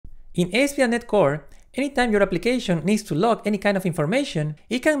In ASP.NET Core, anytime your application needs to log any kind of information,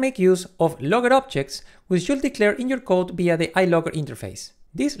 it can make use of logger objects, which you'll declare in your code via the iLogger interface.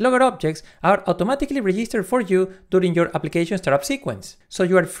 These logger objects are automatically registered for you during your application startup sequence, so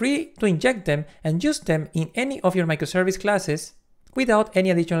you are free to inject them and use them in any of your microservice classes without any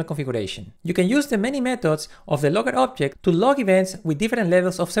additional configuration. You can use the many methods of the logger object to log events with different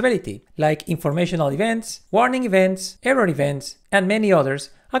levels of severity, like informational events, warning events, error events, and many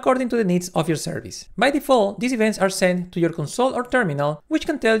others, according to the needs of your service. By default, these events are sent to your console or terminal, which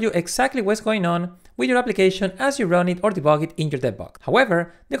can tell you exactly what's going on with your application as you run it or debug it in your debug.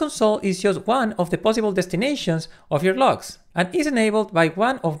 However, the console is just one of the possible destinations of your logs, and is enabled by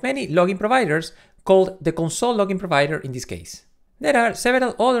one of many logging providers called the console logging provider in this case. There are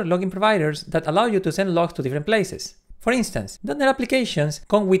several other logging providers that allow you to send logs to different places. For instance, .NET applications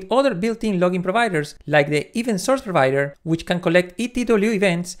come with other built-in logging providers like the event source provider, which can collect ETW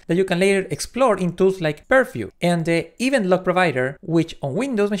events that you can later explore in tools like Purview, and the event log provider, which on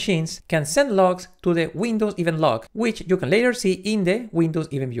Windows machines can send logs to the Windows event log, which you can later see in the Windows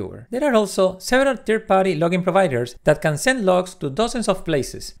event viewer. There are also several third-party logging providers that can send logs to dozens of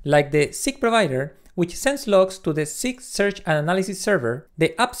places, like the SIG provider, which sends logs to the SIG Search and Analysis server,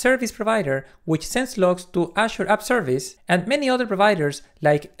 the App Service provider, which sends logs to Azure App Service, and many other providers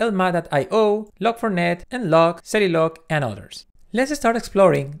like Elma.io, Log4net, nLog, Celilog, and others. Let's start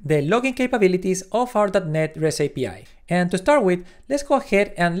exploring the logging capabilities of our .NET REST API. And to start with, let's go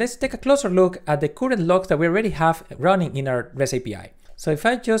ahead and let's take a closer look at the current logs that we already have running in our REST API. So if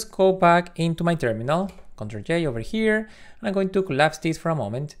I just go back into my terminal, Ctrl J over here, and I'm going to collapse this for a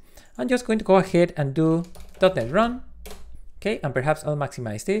moment. I'm just going to go ahead and do .NET run. Okay, and perhaps I'll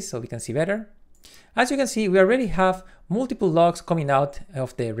maximize this so we can see better. As you can see, we already have multiple logs coming out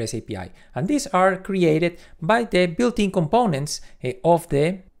of the REST API, and these are created by the built-in components of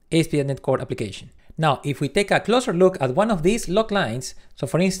the ASP.NET Core application. Now, if we take a closer look at one of these log lines, so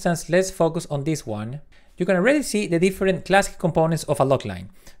for instance, let's focus on this one, you can already see the different classic components of a log line.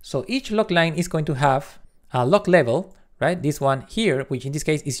 So each log line is going to have a log level, right? This one here, which in this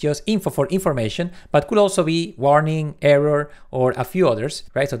case is just info for information, but could also be warning, error, or a few others,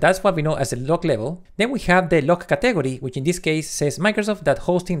 right? So that's what we know as the log level. Then we have the log category, which in this case says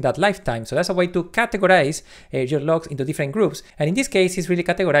Microsoft.hosting.lifetime. So that's a way to categorize your logs into different groups. And in this case, it's really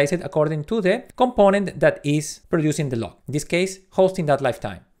categorized according to the component that is producing the log. In this case,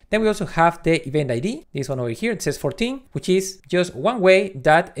 hosting.lifetime. Then we also have the event ID, this one over here, it says 14, which is just one way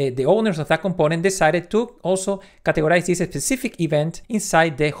that the owners of that component decided to also categorize this specific event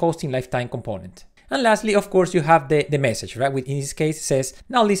inside the hosting lifetime component. And lastly, of course, you have the message, right? Which in this case says,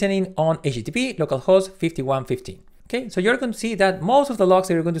 now listening on HTTP localhost 5115. Okay, so you're going to see that most of the logs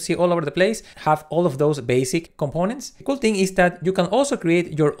that you're going to see all over the place have all of those basic components. The cool thing is that you can also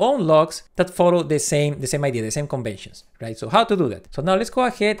create your own logs that follow the same idea, the same conventions, right? So how to do that? So now let's go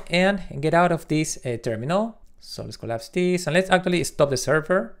ahead and get out of this terminal. So let's collapse this and let's actually stop the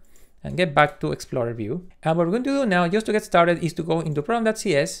server and get back to Explorer view. And what we're going to do now, just to get started, is to go into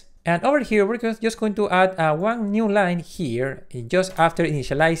program.cs. And over here, we're just going to add one new line here, just after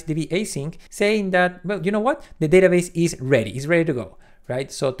initialize DB async, saying that, well, you know what? The database is ready. It's ready to go,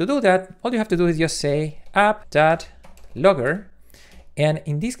 right? So to do that, all you have to do is just say app.logger. And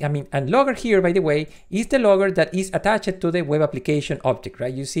in this, and logger here, by the way, is the logger that is attached to the web application object,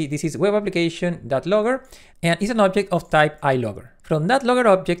 right? You see, this is web application.logger, and it's an object of type iLogger. From that logger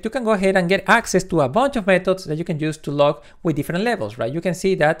object, you can go ahead and get access to a bunch of methods that you can use to log with different levels, right? You can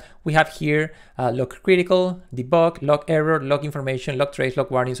see that we have here log critical, debug, log error, log information, log trace, log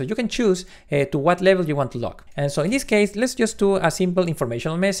warning. So you can choose to what level you want to log. And so in this case, let's just do a simple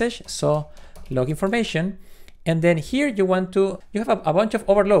informational message. So log information. And then here you have a bunch of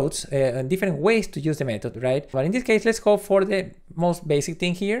overloads and different ways to use the method, right? But in this case, let's go for the most basic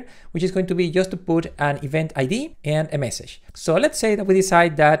thing here, which is going to be just to put an event ID and a message. So let's say that we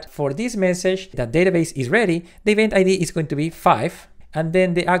decide that for this message, that database is ready, the event ID is going to be 5. And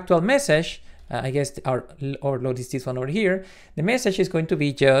then the actual message, I guess our overload is this one over here. The message is going to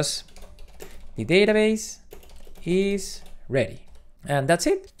be just the database is ready. And that's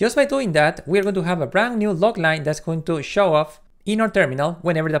it. Just by doing that, we're going to have a brand new log line that's going to show off in our terminal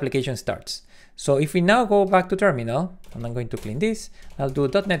whenever the application starts. So if we now go back to terminal, and I'm going to clean this, I'll do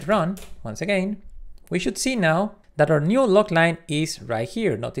 .NET run once again. We should see now that our new log line is right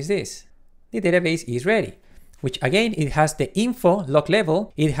here. Notice this. The database is ready. which again, it has the info log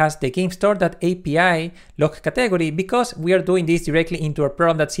level, it has the GameStore.api log category, because we are doing this directly into our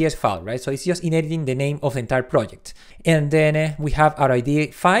program.cs file, right? So it's just inheriting the name of the entire project. And then we have our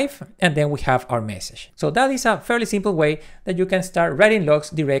ID 5, and then we have our message. So that is a fairly simple way that you can start writing logs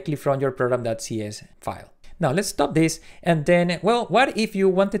directly from your program.cs file. Now let's stop this, and then, well, what if you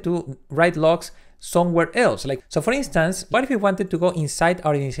wanted to write logs somewhere else? Like, so for instance, what if we wanted to go inside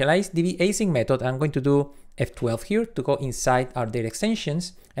our initializeDB async method? I'm going to do F12 here to go inside our data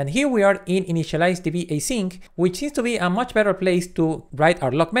extensions. And here we are in initializeDB async, which seems to be a much better place to write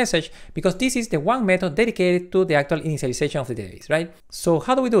our log message, because this is the one method dedicated to the actual initialization of the database, right? So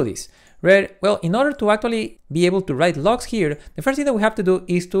how do we do this? Right? Well, in order to actually be able to write logs here, the first thing that we have to do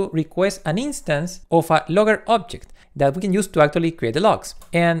is to request an instance of a logger object that we can use to actually create the logs.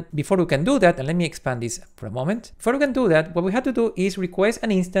 And before we can do that, and let me expand this for a moment. Before we can do that, what we have to do is request an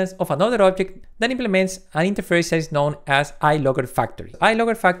instance of another object that implements an interface that is known as iLogger Factory.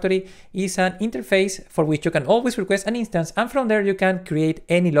 iLogger Factory is an interface for which you can always request an instance, and from there you can create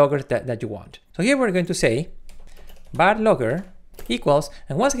any loggers that you want. So here we're going to say var logger equals,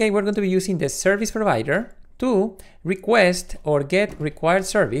 and once again, we're going to be using the service provider to request or get required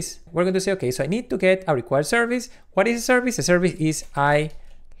service. We're going to say, okay, so I need to get a required service. What is a service? The service is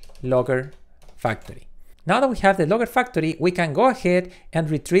iLogger Factory. Now that we have the logger factory, we can go ahead and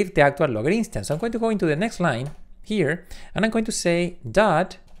retrieve the actual logger instance. So I'm going to go into the next line here, and I'm going to say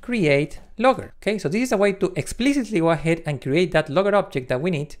dot create logger. Okay, so this is a way to explicitly go ahead and create that logger object that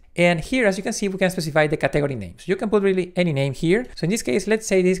we need. And here, as you can see, we can specify the category name. So you can put really any name here. So in this case, let's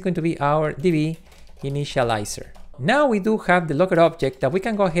say this is going to be our DB initializer. Now we do have the logger object that we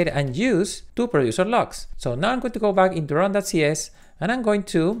can go ahead and use to produce our logs. So now I'm going to go back into run.cs, and I'm going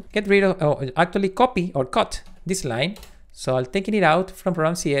to get rid of, actually copy or cut this line. So I'll take it out from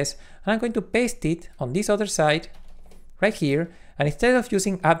program.cs, and I'm going to paste it on this other side right here. And instead of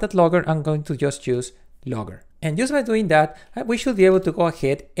using app.logger, I'm going to just use logger. And just by doing that, we should be able to go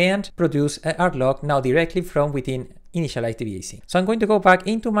ahead and produce our log now directly from within initializeDB async. So I'm going to go back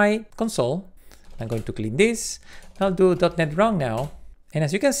into my console. I'm going to clean this. I'll do .NET Run now. And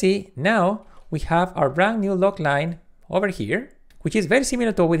as you can see, now we have our brand new log line over here, which is very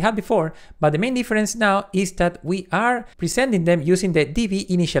similar to what we had before, but the main difference now is that we are presenting them using the DB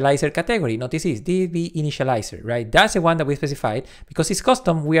initializer category. Notice this, DB initializer, right? That's the one that we specified. Because it's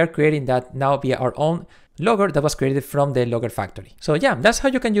custom, we are creating that now via our own logger that was created from the logger factory. So yeah, that's how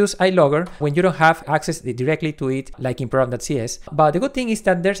you can use iLogger when you don't have access directly to it like in program.cs. But the good thing is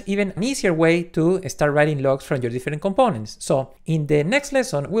that there's even an easier way to start writing logs from your different components. So in the next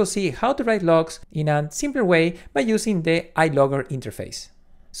lesson, we'll see how to write logs in a simpler way by using the iLogger interface.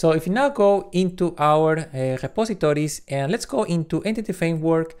 So if you now go into our repositories, and let's go into Entity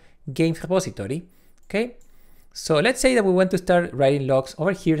Framework Games repository, okay? So let's say that we want to start writing logs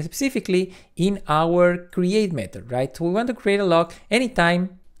over here, specifically in our create method, right? So we want to create a log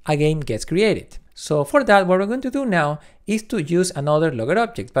anytime a game gets created. So for that, what we're going to do now is to use another logger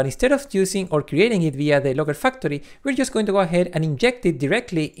object, but instead of using or creating it via the logger factory, we're just going to go ahead and inject it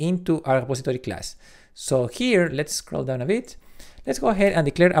directly into our repository class. So here, let's scroll down a bit. Let's go ahead and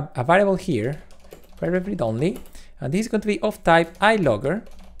declare a variable here, variable read only, and this is going to be of type iLogger.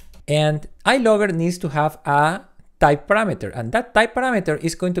 And iLogger needs to have a type parameter, and that type parameter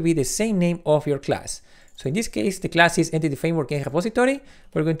is going to be the same name of your class. So in this case, the class is Entity Framework Game Repository.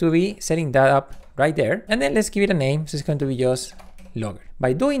 We're going to be setting that up right there. And then let's give it a name. So it's going to be just logger.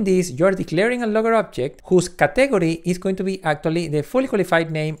 By doing this, you're declaring a logger object whose category is going to be actually the fully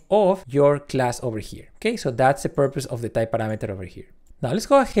qualified name of your class over here. Okay, so that's the purpose of the type parameter over here. Now let's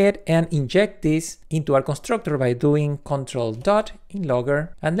go ahead and inject this into our constructor by doing control dot in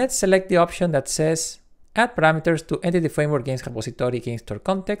logger. And let's select the option that says add parameters to Entity Framework Games Repository Game Store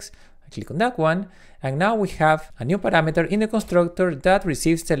Context. I click on that one. And now we have a new parameter in the constructor that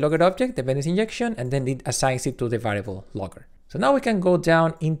receives the logger object, the dependency injection, and then it assigns it to the variable logger. So now we can go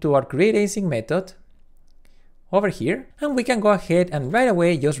down into our create async method over here, and we can go ahead and right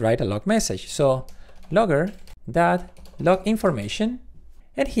away just write a log message. So logger dot log information.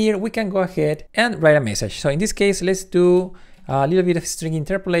 And here we can go ahead and write a message. So in this case, let's do a little bit of string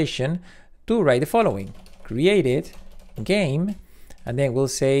interpolation to write the following. Created game, and then we'll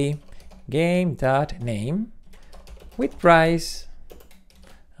say game.name with price,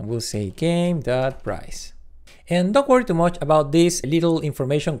 and we'll say game.price. And don't worry too much about these little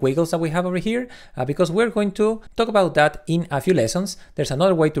information wiggles that we have over here, because we're going to talk about that in a few lessons. There's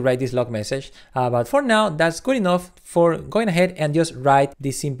another way to write this log message, but for now, that's good enough for going ahead and just write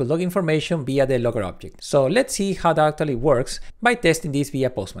this simple log information via the logger object. So let's see how that actually works by testing this via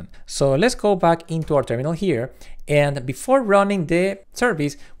Postman. So let's go back into our terminal here. And before running the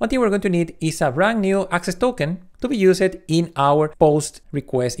service, one thing we're going to need is a brand new access token to be used in our post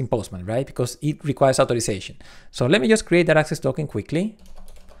request in Postman, right? Because it requires authorization. So let me just create that access token quickly.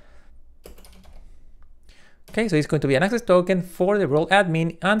 Okay, so it's going to be an access token for the role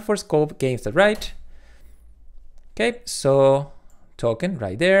admin and for scope games.write. Okay, so token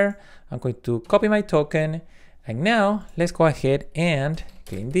right there. I'm going to copy my token. And now let's go ahead and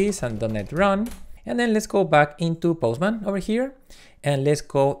clean this and .NET Run. And then let's go back into Postman over here. And let's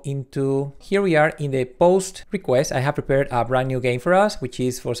go into, here we are in the post request. I have prepared a brand new game for us, which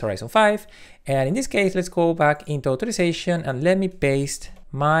is for Horizon 5. And in this case, let's go back into authorization and let me paste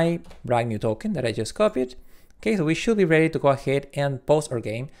my brand new token that I just copied. Okay, so we should be ready to go ahead and post our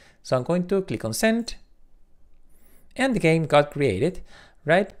game. So I'm going to click on send. And the game got created,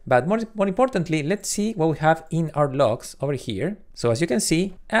 right? But more importantly, let's see what we have in our logs over here. So as you can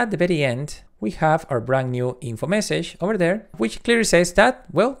see, at the very end, we have our brand new info message over there, which clearly says that,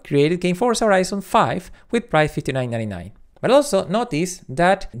 well, created game for Horizon 5 with price $59.99. But also notice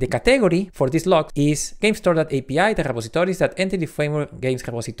that the category for this log is GameStore.api, the repository is that Entity Framework Games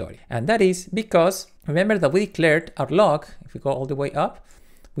repository. And that is because, remember that we declared our log, if we go all the way up,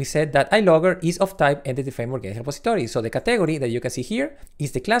 we said that iLogger is of type Entity Framework Games repository. So the category that you can see here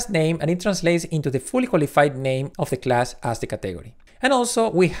is the class name, and it translates into the fully qualified name of the class as the category. And also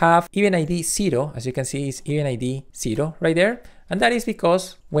we have event ID 0, as you can see is event ID 0 right there. And that is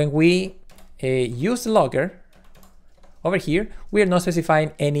because when we use the logger over here, we are not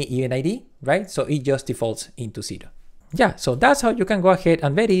specifying any event ID, right? So it just defaults into 0. Yeah, so that's how you can go ahead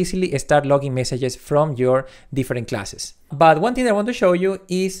and very easily start logging messages from your different classes. But one thing I want to show you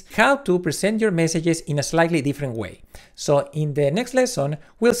is how to present your messages in a slightly different way. So in the next lesson,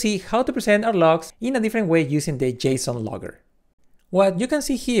 we'll see how to present our logs in a different way using the JSON logger. What you can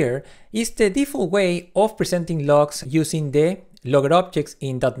see here is the default way of presenting logs using the logger objects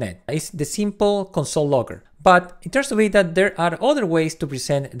in .NET. It's the simple console logger. But it turns to be that there are other ways to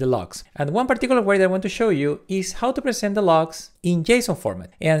present the logs. And one particular way that I want to show you is how to present the logs in JSON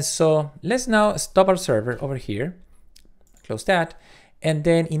format. And so let's now stop our server over here, close that. And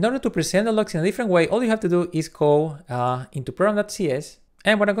then in order to present the logs in a different way, all you have to do is go into program.cs.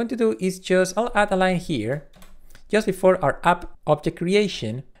 And what I'm going to do is I'll add a line here just before our app object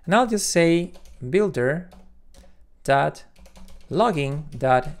creation. And I'll just say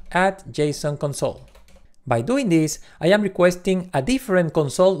builder.logging.add.json console. By doing this, I am requesting a different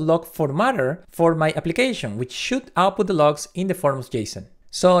console log formatter for my application, which should output the logs in the form of JSON.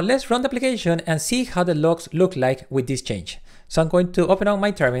 So let's run the application and see how the logs look like with this change. So I'm going to open up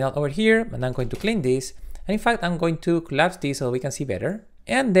my terminal over here, and I'm going to clean this. And in fact, I'm going to collapse this so we can see better.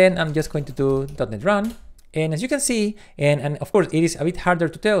 And then I'm just going to do .NET Run. And as you can see, and of course it is a bit harder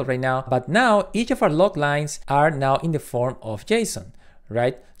to tell right now, but now each of our log lines are now in the form of JSON,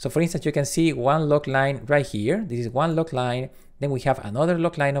 right? So for instance, you can see one log line right here. This is one log line. Then we have another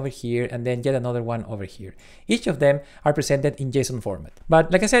log line over here, and then yet another one over here. Each of them are presented in JSON format.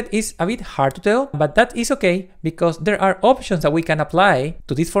 But like I said, it's a bit hard to tell, but that is okay because there are options that we can apply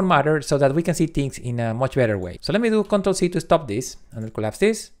to this formatter so that we can see things in a much better way. So let me do Ctrl+C to stop this and then collapse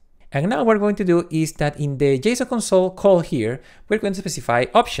this. And now what we're going to do is that in the JSON console call here, we're going to specify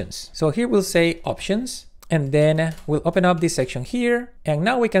options. So here we'll say options, and then we'll open up this section here. And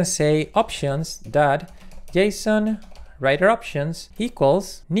now we can say options.json writer options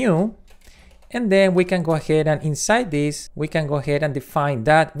equals new. And then we can go ahead and inside this, we can go ahead and define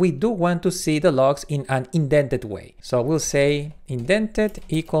that we do want to see the logs in an indented way. So we'll say indented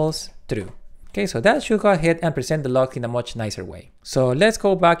equals true. Okay, so that should go ahead and present the logs in a much nicer way. So let's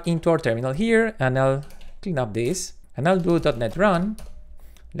go back into our terminal here, and I'll clean up this, and I'll do .NET Run.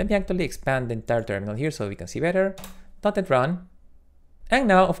 Let me actually expand the entire terminal here so we can see better. .NET Run. And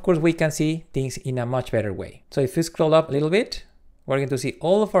now, of course, we can see things in a much better way. So if we scroll up a little bit, we're going to see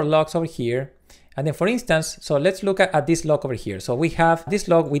all of our logs over here. And then for instance, so let's look at this log over here. So we have this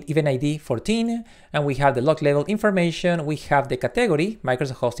log with event ID 14, and we have the log level information, we have the category,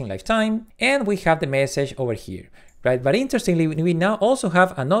 Microsoft Hosting Lifetime, and we have the message over here, right? But interestingly, we now also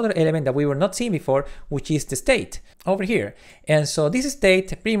have another element that we were not seeing before, which is the state over here. And so this state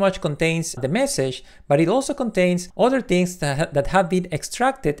pretty much contains the message, but it also contains other things that have been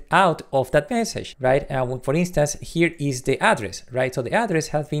extracted out of that message, right? For instance, here is the address, right? So the address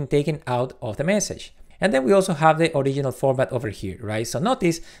has been taken out of the message. And then we also have the original format over here, right? So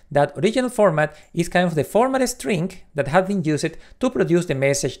notice that original format is kind of the format string that has been used to produce the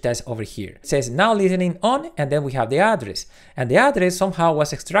message that's over here. It says now listening on, and then we have the address. And the address somehow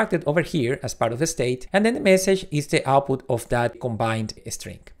was extracted over here as part of the state, and then the message is the output of that combined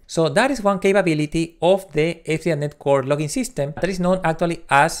string. So that is one capability of the FTNet Core logging system that is known actually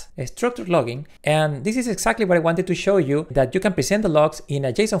as structured logging. And this is exactly what I wanted to show you, that you can present the logs in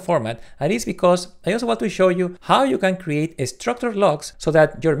a JSON format. And it's because I also want to show you how you can create structured logs so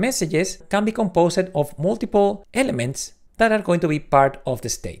that your messages can be composed of multiple elements that are going to be part of the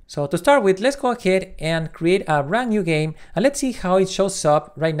state. So to start with, let's go ahead and create a brand new game, and let's see how it shows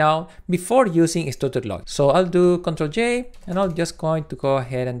up right now before using structured logs. So I'll do Ctrl+J, and I'm just going to go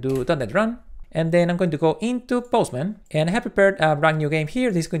ahead and do .NET Run. And then I'm going to go into Postman, and I have prepared a brand new game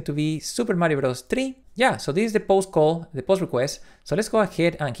here. This is going to be Super Mario Bros. 3. Yeah, so this is the post call, the post request. So let's go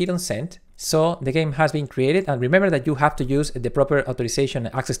ahead and hit on send. So the game has been created, and remember that you have to use the proper authorization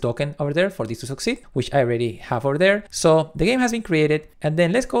access token over there for this to succeed, which I already have over there. So the game has been created, and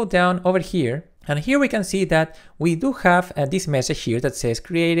then let's go down over here. And here we can see that we do have this message here that says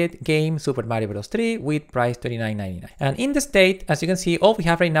created game Super Mario Bros. 3 with price $29.99. And in the state, as you can see, all we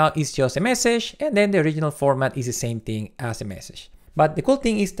have right now is just a message, and then the original format is the same thing as a message. But the cool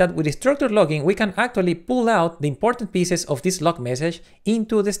thing is that with structured logging, we can actually pull out the important pieces of this log message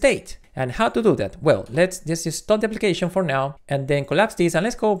into the state. And how to do that? Well, let's just stop the application for now and then collapse this, and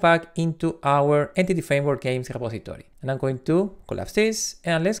let's go back into our Entity Framework Games repository. And I'm going to collapse this,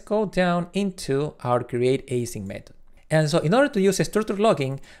 and let's go down into our create async method. And so in order to use structured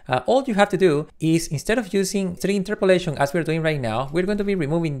logging, all you have to do is, instead of using string interpolation as we're doing right now, we're going to be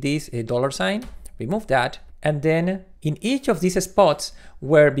removing this $sign, remove that. And then in each of these spots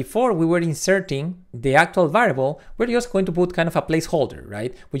where before we were inserting the actual variable, we're just going to put kind of a placeholder,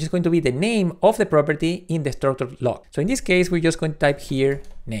 right? Which is going to be the name of the property in the structured log. So in this case, we're just going to type here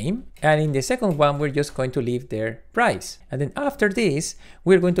name. And in the second one, we're just going to leave there price. And then after this,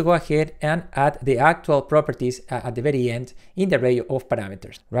 we're going to go ahead and add the actual properties at the very end in the array of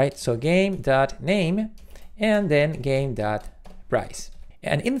parameters, right? So game.name and then game.price.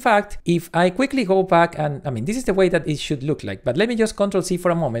 And in fact, if I quickly go back, and I mean, this is the way that it should look like, but let me just Ctrl+C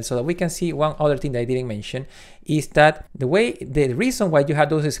for a moment so that we can see one other thing that I didn't mention, is that the reason why you have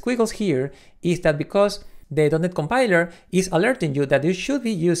those squiggles here is that because the .NET compiler is alerting you that you should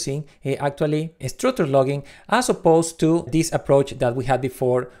be using actually structured logging as opposed to this approach that we had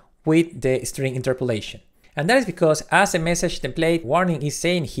before with the string interpolation. And that is because, as a message template warning is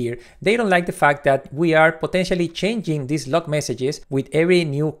saying here, they don't like the fact that we are potentially changing these log messages with every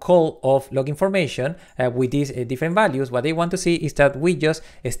new call of log information with these different values. What they want to see is that we just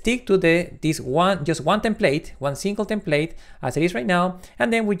stick to just one template, one single template as it is right now,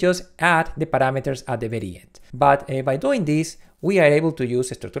 and then we just add the parameters at the very end. But by doing this, we are able to use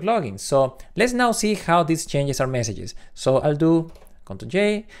structured logging. So let's now see how this changes our messages. So I'll do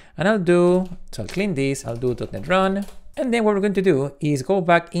Ctrl+J, and I'll clean this, I'll do .NET Run, and then what we're going to do is go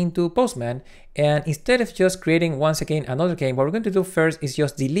back into Postman, and instead of just creating once again another game, what we're going to do first is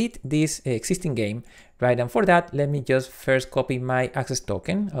just delete this existing game, right? And for that, let me just first copy my access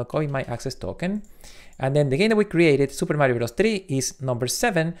token. I'll copy my access token, and then the game that we created, Super Mario Bros. 3, is number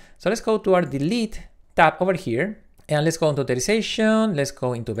 7. So let's go to our delete tab over here, and let's go into authorization, let's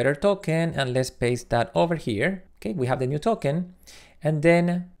go into better token, and let's paste that over here. Okay, we have the new token. And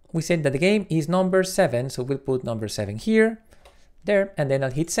then we said that the game is number 7, so we'll put number 7 here, there, and then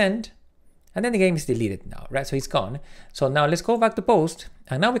I'll hit send, and then the game is deleted now, right? So it's gone. So now let's go back to post,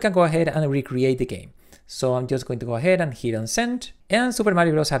 and now we can go ahead and recreate the game. So I'm just going to go ahead and hit on send, and Super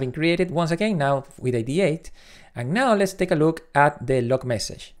Mario Bros. Have been created once again now with ID 8. And now let's take a look at the log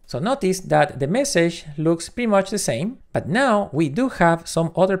message. So notice that the message looks pretty much the same, but now we do have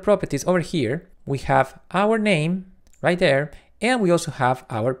some other properties over here. We have our name right there, and we also have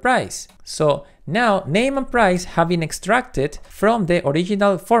our price. So now name and price have been extracted from the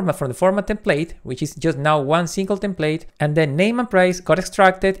original format, from the format template, which is just now one single template, and then name and price got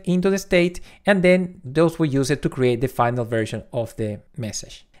extracted into the state, and then those we use it to create the final version of the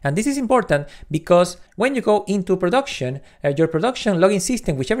message. And this is important because when you go into production, your production logging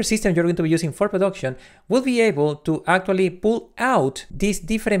system, whichever system you're going to be using for production, will be able to actually pull out these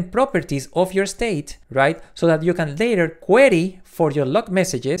different properties of your state, right? So that you can later query for your log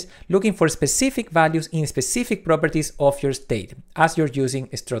messages, looking for specific values in specific properties of your state as you're using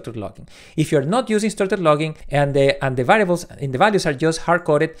structured logging. If you're not using structured logging and the variables in the values are just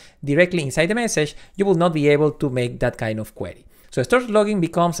hard-coded directly inside the message, you will not be able to make that kind of query. So structured logging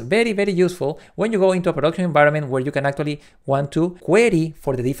becomes very, very useful when you go into a production environment where you can actually want to query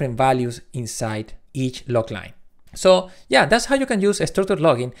for the different values inside each log line. So yeah, that's how you can use structured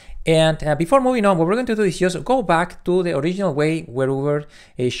logging. And before moving on, what we're going to do is just go back to the original way where we were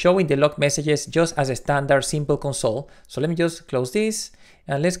showing the log messages just as a standard simple console. So let me just close this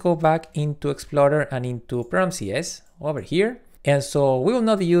and let's go back into Explorer and into program.cs over here. And so we will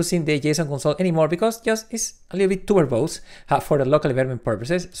not be using the JSON console anymore because just it's a little bit too verbose for the local environment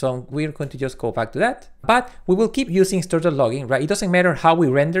purposes. So we're going to just go back to that. But we will keep using structured logging, right? It doesn't matter how we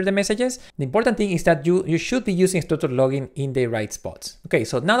render the messages. The important thing is that you should be using structured logging in the right spots. Okay,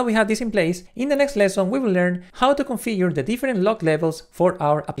 so now that we have this in place, in the next lesson, we will learn how to configure the different log levels for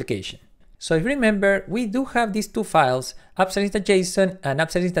our application. So if you remember, we do have these two files, app.settings.json and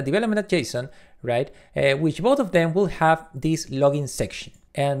app.settings.development.json, right? Which both of them will have this logging section.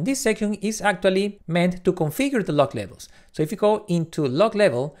 And this section is actually meant to configure the log levels. So if you go into log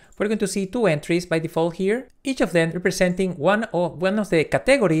level, we're going to see two entries by default here, each of them representing one of the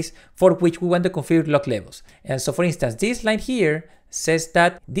categories for which we want to configure log levels. And so for instance, this line here says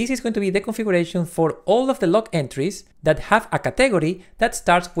that this is going to be the configuration for all of the log entries that have a category that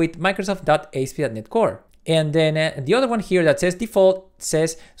starts with Microsoft.ASP.NET Core. And then the other one here that says default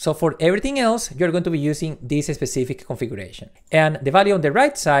says, so for everything else, you're going to be using this specific configuration. And the value on the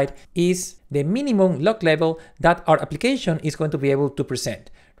right side is the minimum log level that our application is going to be able to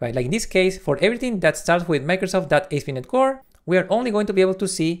present, right? Like in this case, for everything that starts with Microsoft.ASP.NET Core, we are only going to be able to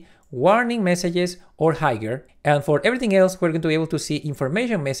see warning messages or higher. And for everything else, we're going to be able to see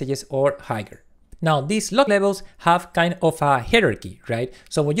information messages or higher. Now, these log levels have kind of a hierarchy, right?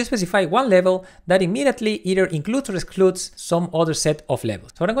 So when you specify one level, that immediately either includes or excludes some other set of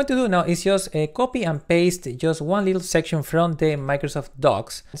levels. So what I'm going to do now is just copy and paste just one little section from the Microsoft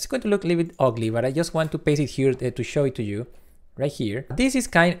docs. It's going to look a little bit ugly, but I just want to paste it here to show it to you right here. This is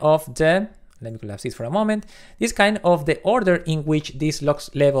kind of the, let me collapse this for a moment. This is kind of the order in which these log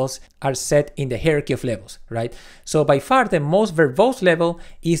levels are set in the hierarchy of levels, right? So by far the most verbose level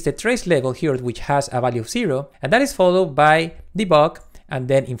is the trace level here, which has a value of 0, and that is followed by debug, and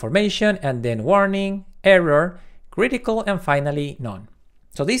then information, and then warning, error, critical, and finally none.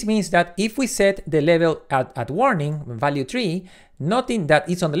 So this means that if we set the level at warning, value 3, nothing that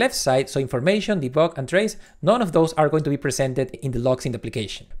is on the left side, so information, debug, and trace, none of those are going to be presented in the logs in the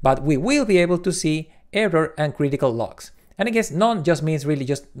application. But we will be able to see error and critical logs. And I guess none just means really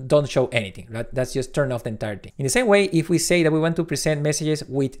just don't show anything, right? That's just turn off the entire thing. In the same way, if we say that we want to present messages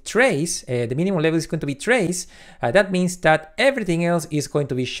with trace, the minimum level is going to be trace, that means that everything else is going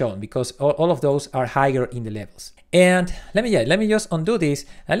to be shown because all of those are higher in the levels. And let me just undo this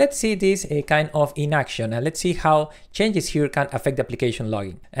and let's see this kind of in action, and let's see how changes here can affect the application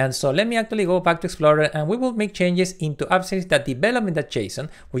logging. And so let me actually go back to Explorer and we will make changes into app.settings.development.json,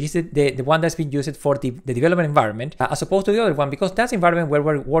 which is the one that's been used for the development environment, as opposed to the other one, because that's the environment where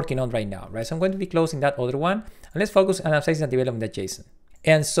we're working on right now, right? So I'm going to be closing that other one and let's focus on app.settings.development.json.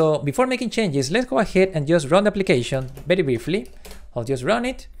 And so before making changes, let's go ahead and just run the application very briefly. I'll just run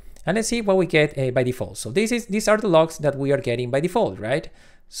it. And let's see what we get by default. So these are the logs that we are getting by default, right?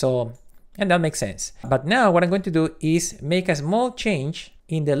 So, and that makes sense. But now what I'm going to do is make a small change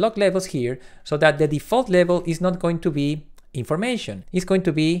in the log levels here so that the default level is not going to be information. It's going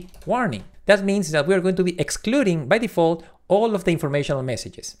to be warning. That means that we are going to be excluding by default all of the informational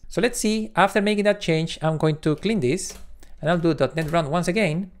messages. So let's see, after making that change, I'm going to clean this and I'll do .NET run once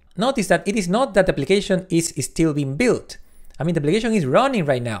again. Notice that it is not that the application is still being built. I mean, the application is running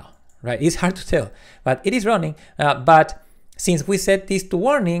right now, right? It's hard to tell, but it is running. But since we set this to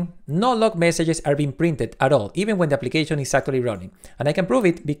warning, no log messages are being printed at all, even when the application is actually running. And I can prove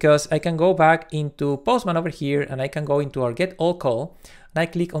it because I can go back into Postman over here and I can go into our get all call and I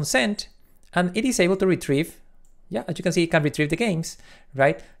click on send and it is able to retrieve. Yeah, as you can see, it can retrieve the games,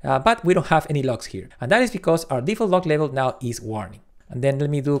 right? But we don't have any logs here. And that is because our default log level now is warning. And then let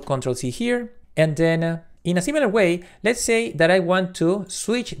me do Control-C here. And then in a similar way, let's say that I want to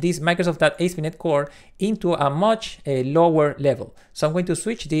switch this Microsoft.ASP.NET Core into a much lower level. So I'm going to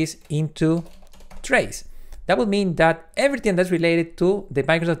switch this into trace. That would mean that everything that's related to the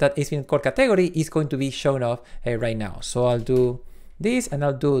Microsoft.ASP.NET Core category is going to be shown off right now. So I'll do this and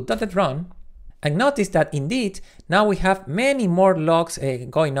I'll do .NET run. And notice that indeed, now we have many more logs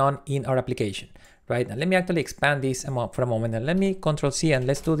going on in our application, right? Now let me actually expand this for a moment and let me Control-C and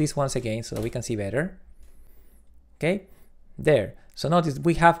let's do this once again so that we can see better. Okay, there. So notice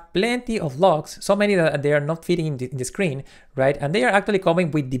we have plenty of logs, so many that they are not fitting in the screen, right? And they are actually coming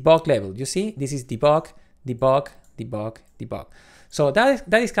with debug level. You see, this is debug, debug, debug, debug. So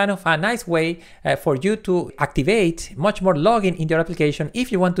that is kind of a nice way for you to activate much more logging in your application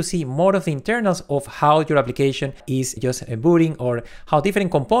if you want to see more of the internals of how your application is just booting or how different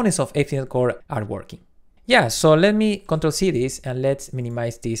components of ASP.NET Core are working. Yeah, so let me Control C this and let's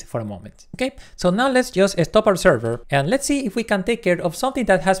minimize this for a moment. Okay, so now let's just stop our server and let's see if we can take care of something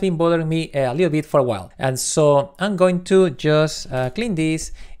that has been bothering me a little bit for a while. And so I'm going to just clean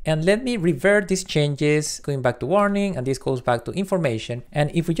this and let me revert these changes, going back to warning, and this goes back to information.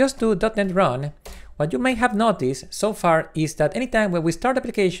 And if we just do .NET Run, what you may have noticed so far is that anytime when we start the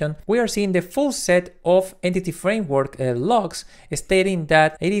application, we are seeing the full set of Entity Framework logs stating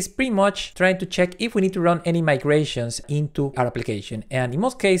that it is pretty much trying to check if we need to run any migrations into our application. And in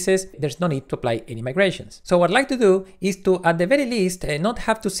most cases, there's no need to apply any migrations. So what I'd like to do is to, at the very least, not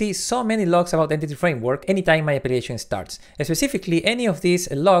have to see so many logs about Entity Framework anytime my application starts. Specifically, any of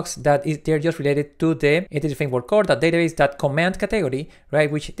these logs that they're just related to the Entity Framework core, that database, that command category, right?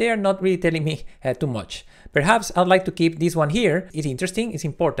 Which they are not really telling me too much. Perhaps I'd like to keep this one here. It's interesting, it's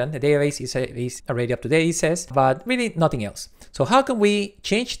important. The database is already up to date, it says, but really nothing else. So how can we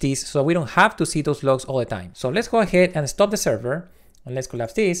change this so we don't have to see those logs all the time? So let's go ahead and stop the server and let's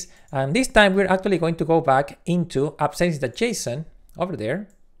collapse this. And this time we're actually going to go back into app.settings.json over there.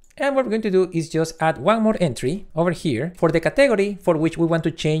 And what we're going to do is just add one more entry over here for the category for which we want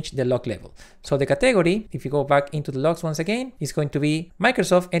to change the log level. So the category, if you go back into the logs once again, is going to be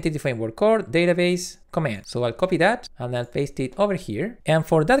Microsoft Entity Framework Core Database Command. So I'll copy that and I'll paste it over here. And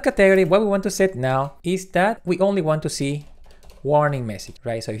for that category, what we want to set now is that we only want to see warning message,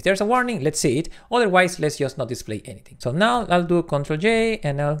 right? So if there's a warning, let's see it. Otherwise, let's just not display anything. So now I'll do Ctrl J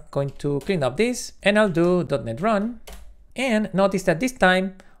and I'm going to clean up this and I'll do .NET Run. And notice that this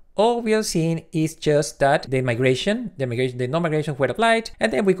time, all we are seeing is just that the no migrations were applied,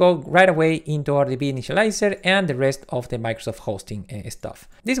 and then we go right away into our DB initializer and the rest of the Microsoft hosting stuff.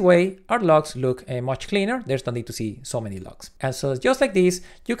 This way, our logs look much cleaner. There's no need to see so many logs. And so just like this,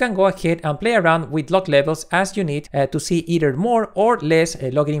 you can go ahead and play around with log levels as you need to see either more or less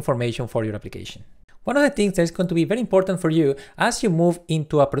login information for your application. One of the things that is going to be very important for you as you move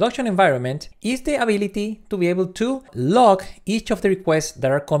into a production environment is the ability to be able to log each of the requests that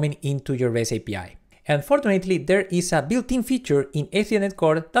are coming into your REST API. And fortunately, there is a built-in feature in ASP.NET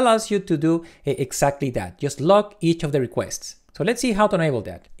Core that allows you to do exactly that. Just log each of the requests. So let's see how to enable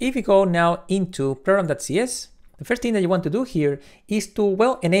that. If you go now into program.cs, the first thing that you want to do here is to,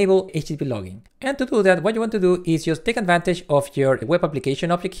 well, enable HTTP logging. And to do that, what you want to do is just take advantage of your web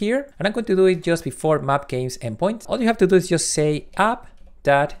application object here. And I'm going to do it just before map games endpoint. All you have to do is just say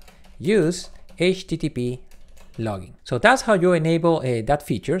app.use HTTP logging. So that's how you enable that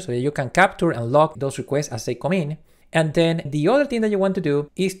feature, so that you can capture and log those requests as they come in. And then the other thing that you want to do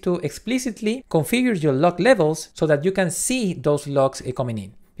is to explicitly configure your log levels so that you can see those logs coming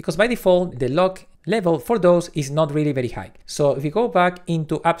in. Because by default, the log level for those is not really very high. So if you go back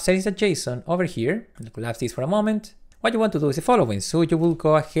into app.settings.json over here, I'll collapse this for a moment. What you want to do is the following. So you will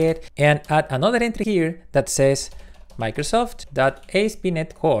go ahead and add another entry here that says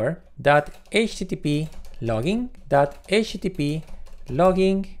Microsoft.ASP.NET Core.HTTP logging.HTTP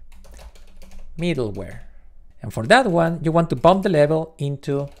logging middleware. And for that one, you want to bump the level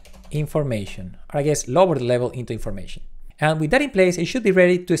into information, or I guess lower the level into information. And with that in place, it should be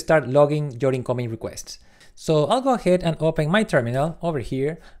ready to start logging your incoming requests. So I'll go ahead and open my terminal over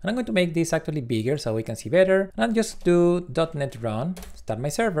here. And I'm going to make this actually bigger so we can see better. And I'll just do .NET Run, start my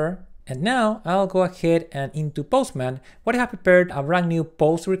server. And now I'll go ahead and into Postman, where I have prepared a brand new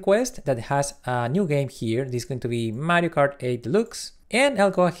post request that has a new game here. This is going to be Mario Kart 8 Deluxe. And I'll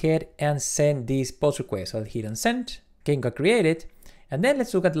go ahead and send this post request. So I'll hit on send, game got created. And then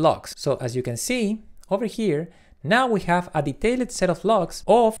let's look at logs. So as you can see over here, now we have a detailed set of logs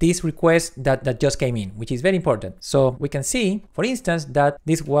of this request that just came in, which is very important. So we can see, for instance, that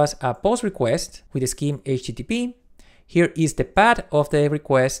this was a post request with the scheme HTTP. Here is the path of the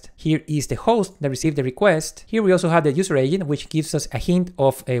request. Here is the host that received the request. Here we also have the user agent, which gives us a hint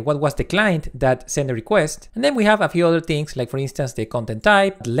of what was the client that sent the request. And then we have a few other things, like for instance, the content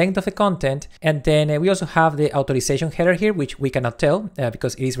type, the length of the content. And then we also have the authorization header here, which we cannot tell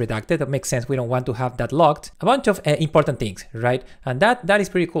because it is redacted. That makes sense. We don't want to have that logged. A bunch of important things, right? And that is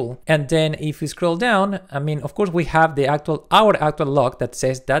pretty cool. And then if we scroll down, I mean, of course, we have the our actual log that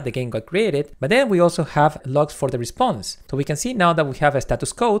says that the game got created. But then we also have logs for the response. So we can see now that we have a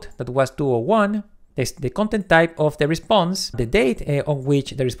status code that was 201, the content type of the response, the date on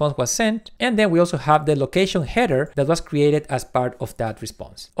which the response was sent, and then we also have the location header that was created as part of that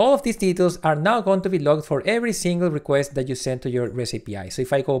response. All of these details are now going to be logged for every single request that you send to your REST API. So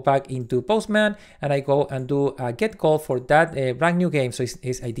if I go back into Postman and I go and do a get call for that brand new game, so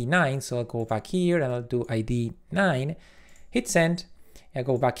it's ID 9, so I'll go back here and I'll do ID 9, hit send, and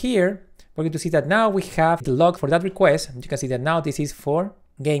go back here. We're going to see that now we have the log for that request. You can see that now this is for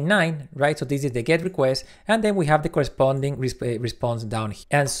game 9, right? So this is the get request, and then we have the corresponding response down here.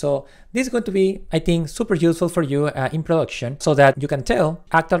 And so this is going to be, I think, super useful for you in production, so that you can tell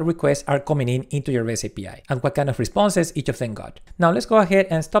actual requests are coming into your REST API and what kind of responses each of them got. Now let's go ahead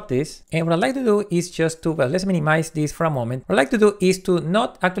and stop this. And what I'd like to do is just to, well, let's minimize this for a moment. What I'd like to do is to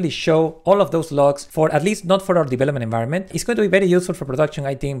not actually show all of those logs, for at least not for our development environment. It's going to be very useful for production,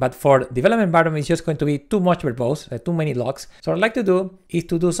 I think, but for development environment, it's just going to be too much verbose, too many logs. So what I'd like to do is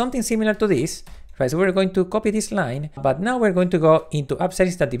to do something similar to this, right? So we're going to copy this line, but now we're going to go into app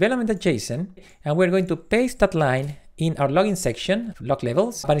settings.development.json, and we're going to paste that line in our login section, log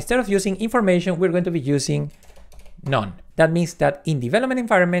levels. But instead of using information, we're going to be using none. That means that in development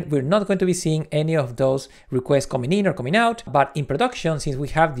environment, we're not going to be seeing any of those requests coming in or coming out. But in production, since we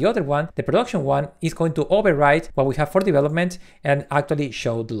have the other one, the production one is going to override what we have for development and actually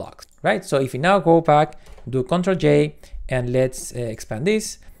show the logs, right? So if we now go back, do Ctrl J, and let's expand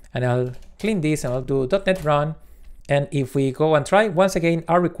this, and I'll clean this, and I'll do .NET run. And if we go and try once again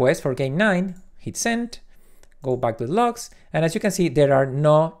our request for game 9, hit send, go back to the logs, and as you can see, there are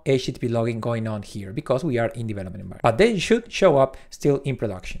no HTTP logging going on here because we are in development environment, but they should show up still in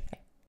production.